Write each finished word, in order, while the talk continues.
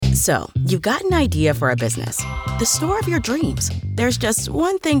So, you've got an idea for a business. The store of your dreams. There's just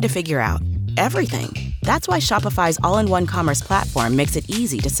one thing to figure out. Everything. That's why Shopify's all-in-one commerce platform makes it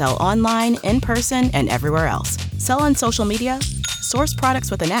easy to sell online, in person, and everywhere else. Sell on social media, source products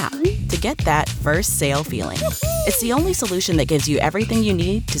with an app to get that first sale feeling. It's the only solution that gives you everything you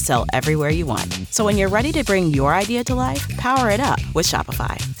need to sell everywhere you want. So when you're ready to bring your idea to life, power it up with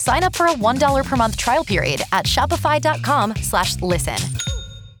Shopify. Sign up for a $1 per month trial period at shopify.com/listen.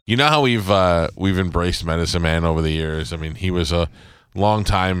 You know how we've embraced Medicine Man over the years? I mean, he was a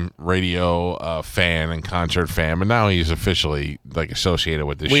longtime radio fan and concert fan, but now he's officially associated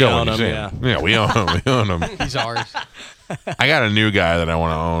with the show. We own him, yeah, we own him. We own him. He's ours. I got a new guy that I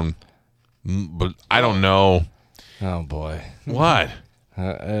want to own, but I don't know. Oh boy. What?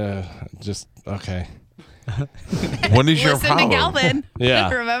 Just okay. What is your Listen problem? to Galvin. Yeah.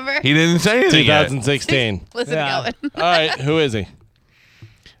 Remember? He didn't say anything yet. 2016. Listen to Galvin. All right, who is he?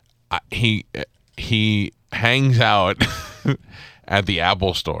 He hangs out at the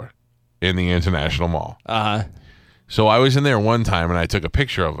Apple Store in the International Mall. Uh-huh. So I was in there one time and I took a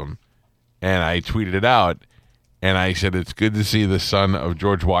picture of him and I tweeted it out and I said, it's good to see the son of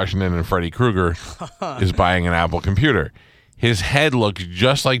George Washington and Freddy Krueger is buying an Apple computer. His head looked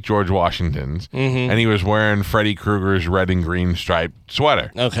just like George Washington's and he was wearing Freddy Krueger's red and green striped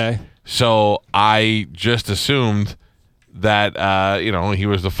sweater. Okay. So I just assumed that, he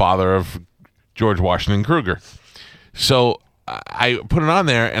was the father of George Washington Krueger. So I put it on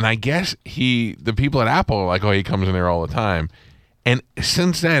there, and I guess the people at Apple are like, oh, he comes in there all the time. And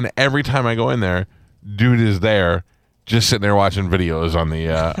since then, every time I go in there, dude is there, just sitting there watching videos on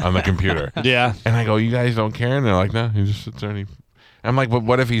the computer. Yeah. And I go, you guys don't care? And they're like, no, he just sits there. I'm like, but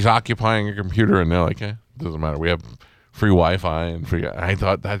what if he's occupying a computer? And they're like, doesn't matter. We have free Wi-Fi and free. I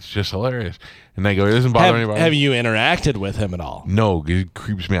thought that's just hilarious. And they go, it doesn't bother anybody. Have you interacted with him at all? No, it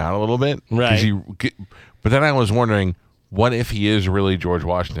creeps me out a little bit. Right. But then I was wondering, what if he is really George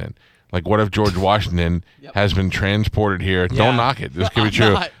Washington? Like, what if George Washington has been transported here? Yeah. Don't knock it. This could be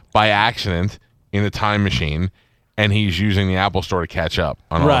true. By accident in a time machine, and he's using the Apple Store to catch up.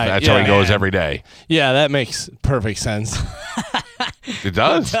 On all that's how he goes every day. Yeah, that makes perfect sense. It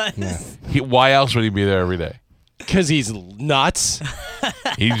does? It does. Yeah. Why else would he be there every day? Because he's nuts.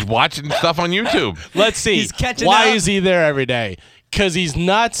 He's watching stuff on YouTube. Let's see. He's catching Why up. is he there every day? Because he's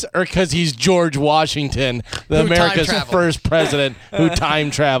nuts or because he's George Washington, America's first president who time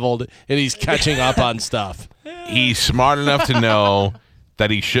traveled, and he's catching up on stuff? He's smart enough to know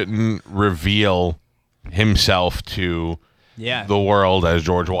that he shouldn't reveal himself to the world as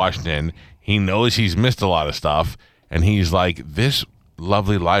George Washington. He knows he's missed a lot of stuff, and he's like, this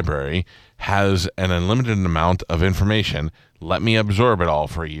lovely library has an unlimited amount of information. Let me absorb it all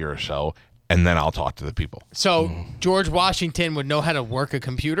for a year or so, and then I'll talk to the people. So George Washington would know how to work a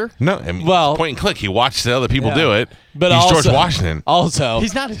computer? No, and Well- point and click. He watched the other people do it. But he's also, George Washington. Also,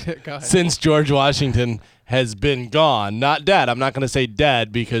 He's not. Go ahead. since George Washington has been gone, not dead. I'm not going to say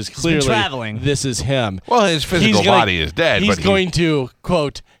dead because clearly traveling. this is him. Well, his physical body is dead. He's but going to,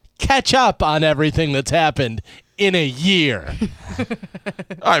 quote, catch up on everything that's happened in a year.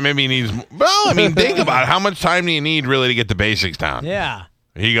 All right, maybe he needs. Well, I mean, think about it. How much time do you need really to get the basics down? Yeah.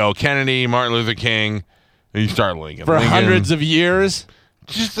 Here you go, Kennedy, Martin Luther King. And you start Lincoln. For hundreds of years.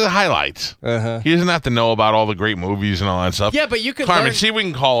 Just the highlights. Uh-huh. He doesn't have to know about all the great movies and all that stuff. Yeah, but you could Carmen, learn- see if we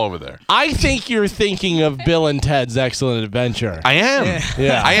can call over there. I think you're thinking of Bill and Ted's Excellent Adventure. I am.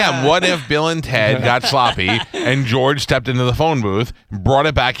 Yeah. I am. What if Bill and Ted got sloppy and George stepped into the phone booth, brought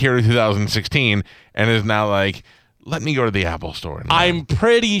it back here to 2016, and is now like, let me go to the Apple Store. I'm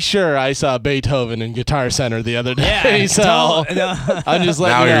pretty sure I saw Beethoven in Guitar Center the other day. Yeah, So I'm just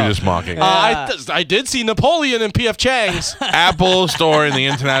letting now you know. you're just mocking. I did see Napoleon in P.F. Chang's. Apple Store in the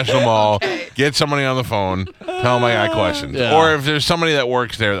International Mall. Get somebody on the phone. Tell them I got questions. Yeah. Or if there's somebody that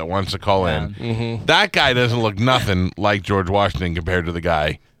works there that wants to call in. That guy doesn't look nothing like George Washington compared to the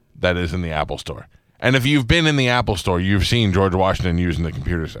guy that is in the Apple Store. And if you've been in the Apple Store, you've seen George Washington using the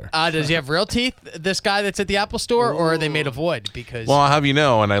computers there. Does he have real teeth, this guy that's at the Apple Store, or are they made of wood? Because Well, I'll have you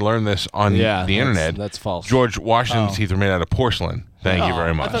know, and I learned this on the internet. That's false. George Washington's teeth were made out of porcelain. Thank you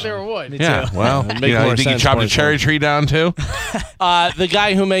very much. I thought they were wood. Yeah, well, It'd you make know, more you think he sense chopped a porcelain. cherry tree down too? The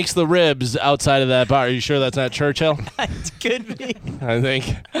guy who makes the ribs outside of that bar. Are you sure that's not Churchill? It could be. I think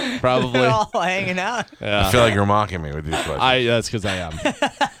probably. They're all hanging out. Yeah. I feel like you're mocking me with these questions. That's because I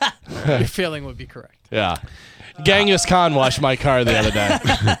am. Your feeling would be correct. Yeah. Genghis Khan washed my car the other day.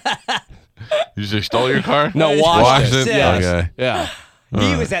 You just stole your car? No, washed it. it? Yes. Okay. Yeah.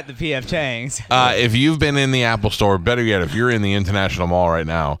 He was at the PF Chang's. If you've been in the Apple Store, better yet, if you're in the International Mall right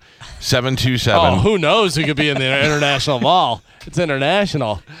now, 727. Oh, who knows who could be in the International Mall? It's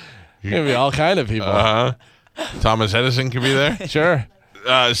international. Could be all kind of people. Thomas Edison could be there. Sure.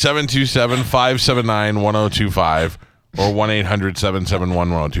 727-579-1025 or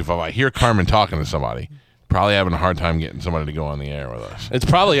 1-800-771-1025. I hear Carmen talking to somebody. Probably having a hard time getting somebody to go on the air with us. It's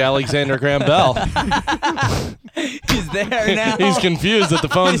probably Alexander Graham Bell. He's there now. He's confused that the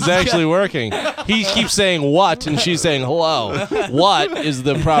phone's actually working. He keeps saying what, and she's saying hello. What is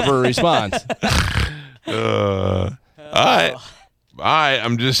the proper response? All right.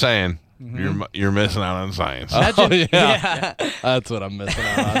 I'm just saying. You're missing out on science. Oh, yeah. That's what I'm missing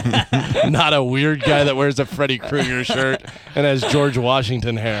out on. Not a weird guy that wears a Freddy Krueger shirt and has George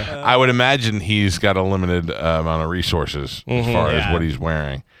Washington hair. I would imagine he's got a limited amount of resources as far as what he's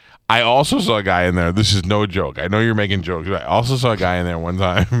wearing. I also saw a guy in there. This is no joke. I know you're making jokes. I also saw a guy in there one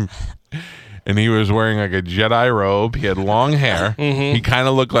time, and he was wearing like a Jedi robe. He had long hair. He kind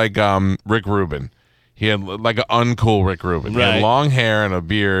of looked like Rick Rubin. He had like an uncool Rick Rubin. He had long hair and a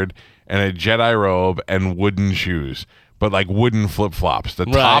beard and a Jedi robe and wooden shoes, but like wooden flip-flops. The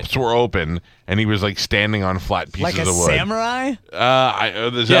tops were open, and he was like standing on flat pieces like of wood. Like a samurai? Is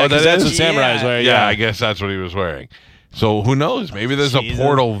that what that that's is? what samurais wear. Yeah, I guess that's what he was wearing. So who knows? Maybe there's a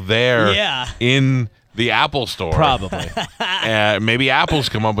portal there in the Apple Store. Probably. Maybe Apple's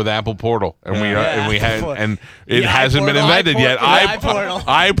come up with Apple Portal, and it hasn't been iPortal, invented yet.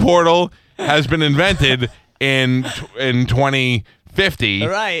 iPortal has been invented in 2050,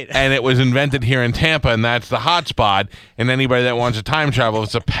 right? And it was invented here in Tampa, and that's the hot spot. And anybody that wants to time travel is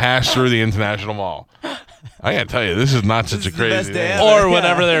to pass through the International Mall. I gotta tell you, this is not such a crazy thing. Or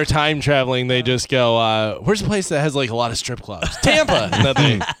whenever they're time traveling, they just go, where's a place that has like a lot of strip clubs? Tampa. And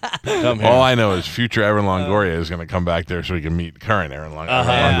then they come here. All I know is future Aaron Longoria is going to come back there so he can meet current Aaron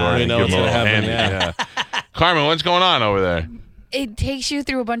Longoria. We and know give him what's a gonna little happen, handy. Carmen, what's going on over there? It takes you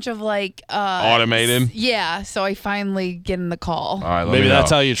through a bunch of like automated. Yeah, so I finally get in the call. All right, maybe that's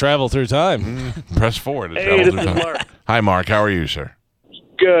how you travel through time. Press forward to Hey, travel this through is time. Mark. Hi, Mark. How are you, sir?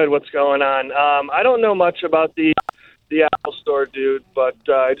 Good. What's going on? I don't know much about the Apple Store, dude, but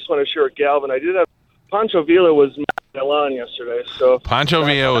I just want to share with Galvin. I did have Pancho Villa was mowing my lawn yesterday, so Pancho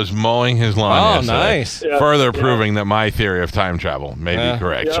Villa was mowing his lawn yesterday. Nice. Yeah, Further proving that my theory of time travel may be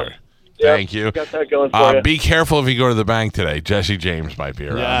correct, sir. Thank you. Got that going for you. Be careful if you go to the bank today. Jesse James might be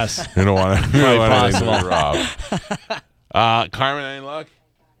around. Yes. You don't want to possible. rob. Carmen, any luck?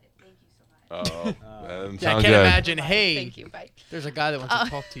 Oh, that doesn't Yeah, I sound can't good. imagine. Hey, Thank you. Bye. there's a guy that wants to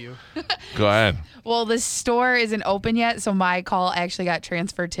talk to you. Go ahead. Well, the store isn't open yet, so my call actually got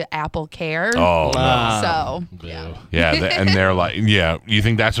transferred to Apple Care. Oh, no. So, yeah. Yeah, and they're like, yeah, you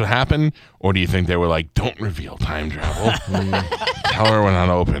think that's what happened? Or do you think they were like, don't reveal time travel? Tell her we're not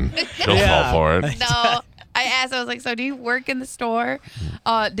open. She'll fall for it. No, I asked, I was like, so do you work in the store?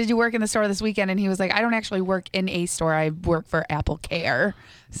 Did you work in the store this weekend? And he was like, I don't actually work in a store. I work for Apple Care.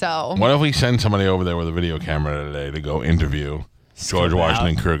 So What if we send somebody over there with a video camera today to go interview George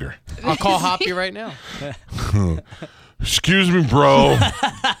Washington Krueger? I'll call Hoppy right now. Excuse me, bro.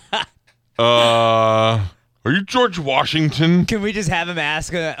 Are you George Washington? Can we just have him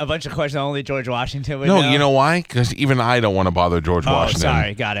ask a bunch of questions only George Washington would No, know? you know why? Because even I don't want to bother George Washington.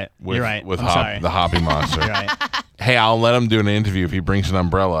 Sorry, got it. With, You're right. With I'm sorry. the Hoppy Monster. You're right. Hey, I'll let him do an interview if he brings an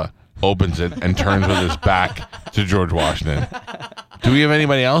umbrella, opens it, and turns with his back to George Washington. Do we have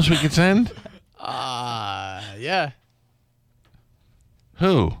anybody else we could send? Yeah,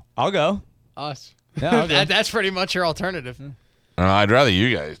 Who? I'll go. us. Yeah, I'll go. That's pretty much your alternative. I'd rather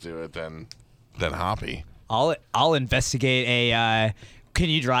you guys do it than Hoppy. I'll investigate a. Can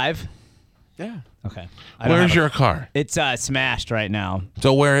you drive? Yeah. Okay. Where's your car? It's smashed right now.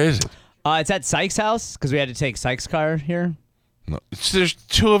 So where is it? It's at Sykes' house because we had to take Sykes' car here. No. There's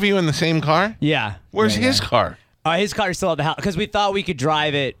two of you in the same car? Yeah. Where's Yeah, his car? His car's still at the house because we thought we could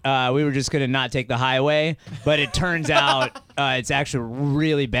drive it. We were just gonna not take the highway, but it turns out it's actually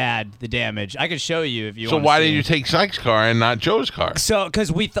really bad. The damage. I could show you if you. So want why to did see. you take Sykes' car and not Joe's car? So, because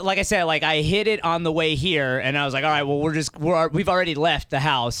like I said, like I hit it on the way here, and I was like, all right, well, we've already left the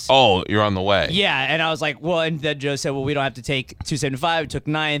house. Oh, you're on the way. Yeah, and I was like, well, and then Joe said, well, we don't have to take 275. We took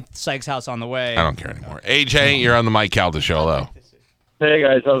 9th, Sykes' house on the way. I don't care anymore. AJ, you're on the Mike Calta show, though. Hey,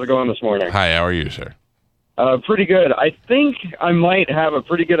 guys. How's it going this morning? Hi, how are you, sir? Pretty good. I think I might have a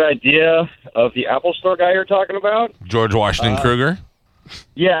pretty good idea of the Apple Store guy you're talking about. George Washington Krueger?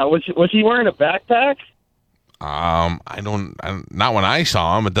 Yeah. Was he wearing a backpack? Not when I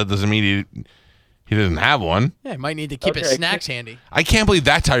saw him, but that doesn't mean he doesn't have one. Yeah, you might need to keep his snacks handy. I can't believe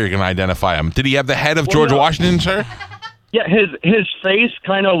that's how you're going to identify him. Did he have the head of George no. Washington, sir? Yeah, his face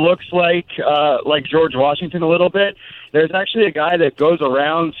kind of looks like George Washington a little bit. There's actually a guy that goes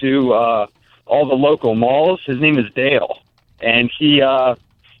around to all the local malls. His name is Dale, and he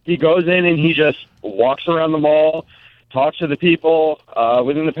goes in and he just walks around the mall, talks to the people.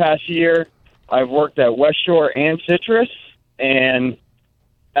 Within the past year, I've worked at West Shore and Citrus, and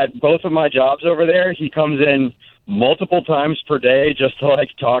at both of my jobs over there, he comes in multiple times per day just to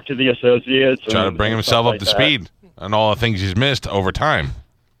talk to the associates. Try to bring himself up to speed on all the things he's missed over time.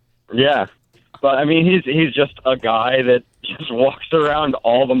 Yeah, but I mean, he's just a guy that just walks around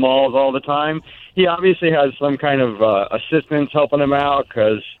all the malls all the time. He obviously has some kind of assistants helping him out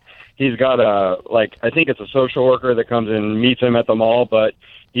because he's got I think it's a social worker that comes and meets him at the mall, but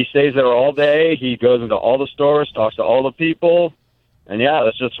he stays there all day. He goes into all the stores, talks to all the people. And yeah,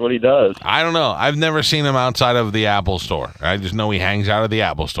 that's just what he does. I don't know. I've never seen him outside of the Apple store. I just know he hangs out at the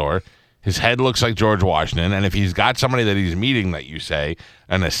Apple store. His head looks like George Washington. And if he's got somebody that he's meeting that you say,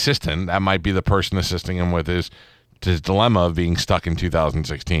 an assistant, that might be the person assisting him with his dilemma of being stuck in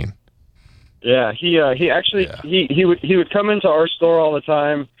 2016. Yeah, he would come into our store all the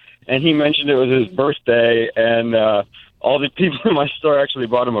time, and he mentioned it was his birthday, and all the people in my store actually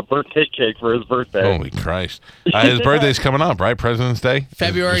bought him a birthday cake for his birthday. Holy Christ. His birthday's coming up, right? President's Day?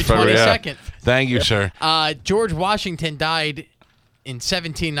 February 22nd. Yeah. Thank you, sir. George Washington died in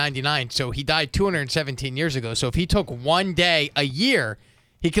 1799, so he died 217 years ago. So if he took one day a year,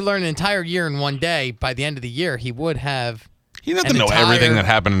 he could learn an entire year in one day. By the end of the year, he would have... He doesn't know everything that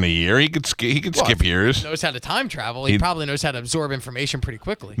happened in a year. He could skip years. He knows how to time travel. He probably knows how to absorb information pretty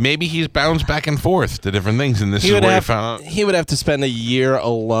quickly. Maybe he's bounced back and forth to different things, and this is where he found out. He would have to spend a year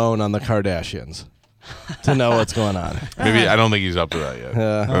alone on the Kardashians to know what's going on. Maybe I don't think he's up to that yet.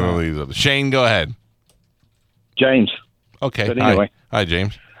 I don't think he's up to Shane, go ahead. James. Okay. But anyway. Hi,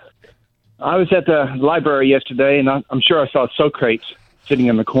 James. I was at the library yesterday, and I'm sure I saw Socrates sitting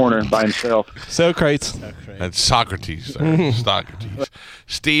in the corner by himself. Socrates. That's Socrates. Socrates.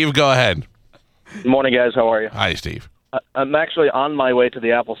 Steve, go ahead. Good morning, guys. How are you? Hi, Steve. I'm actually on my way to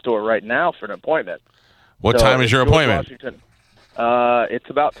the Apple store right now for an appointment. What time is your appointment? Washington. It's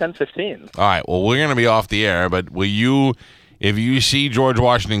about 10:15. All right. Well, we're going to be off the air, but will you, if you see George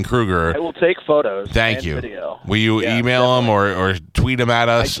Washington Kruger... I will take photos Thank you. Video. Will you email him or tweet him at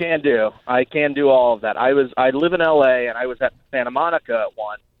us? I can do all of that. I live in L.A., and I was at Santa Monica at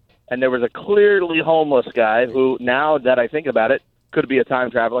one, and there was a clearly homeless guy who, now that I think about it, could be a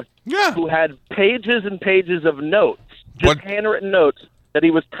time traveler. Yeah. Who had pages and pages of notes, handwritten notes that he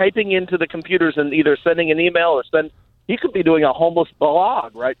was typing into the computers and either sending an email or he could be doing a homeless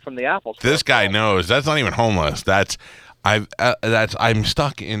blog right from the Apple store. This guy knows. That's not even homeless. I'm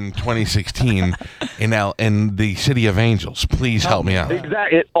stuck in 2016 in the City of Angels. Please help me out.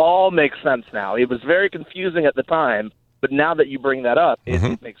 Exactly. It all makes sense now. It was very confusing at the time, but now that you bring that up,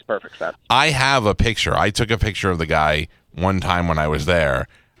 it makes perfect sense. I have a picture. I took a picture of the guy one time when I was there.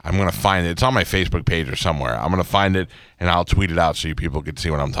 I'm going to find it. It's on my Facebook page or somewhere. I'm going to find it, and I'll tweet it out so you people can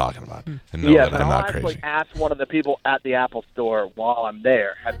see what I'm talking about and know that I'm not crazy. I'll actually ask one of the people at the Apple store while I'm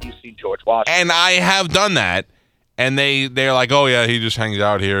there, have you seen George Washington? And I have done that. And they're like, oh, yeah, he just hangs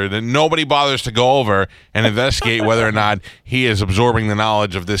out here. Then nobody bothers to go over and investigate whether or not he is absorbing the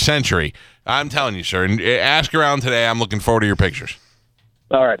knowledge of this century. I'm telling you, sir. And ask around today. I'm looking forward to your pictures.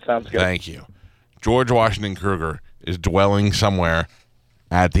 All right. Sounds good. Thank you. George Washington Kruger is dwelling somewhere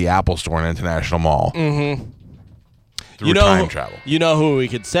at the Apple Store and International Mall. Mm-hmm. Through time travel. You know who we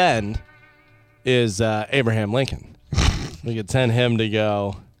could send is Abraham Lincoln. We could send him to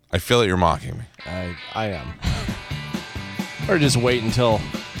go. I feel that you're mocking me. I am. Or just wait until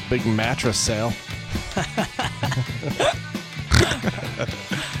big mattress sale.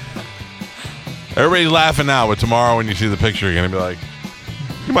 Everybody's laughing now, but tomorrow when you see the picture, you're going to be like,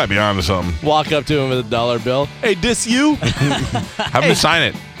 you might be onto something. Walk up to him with a dollar bill. Hey, this you? Have him sign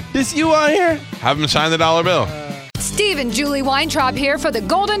it. This you on here? Have him sign the dollar bill. Steve and Julie Weintraub here for the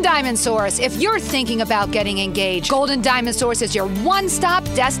Golden Diamond Source. If you're thinking about getting engaged, Golden Diamond Source is your one-stop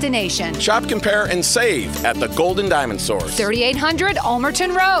destination. Shop, compare, and save at the Golden Diamond Source. 3800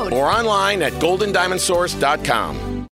 Almerton Road. Or online at goldendiamondsource.com.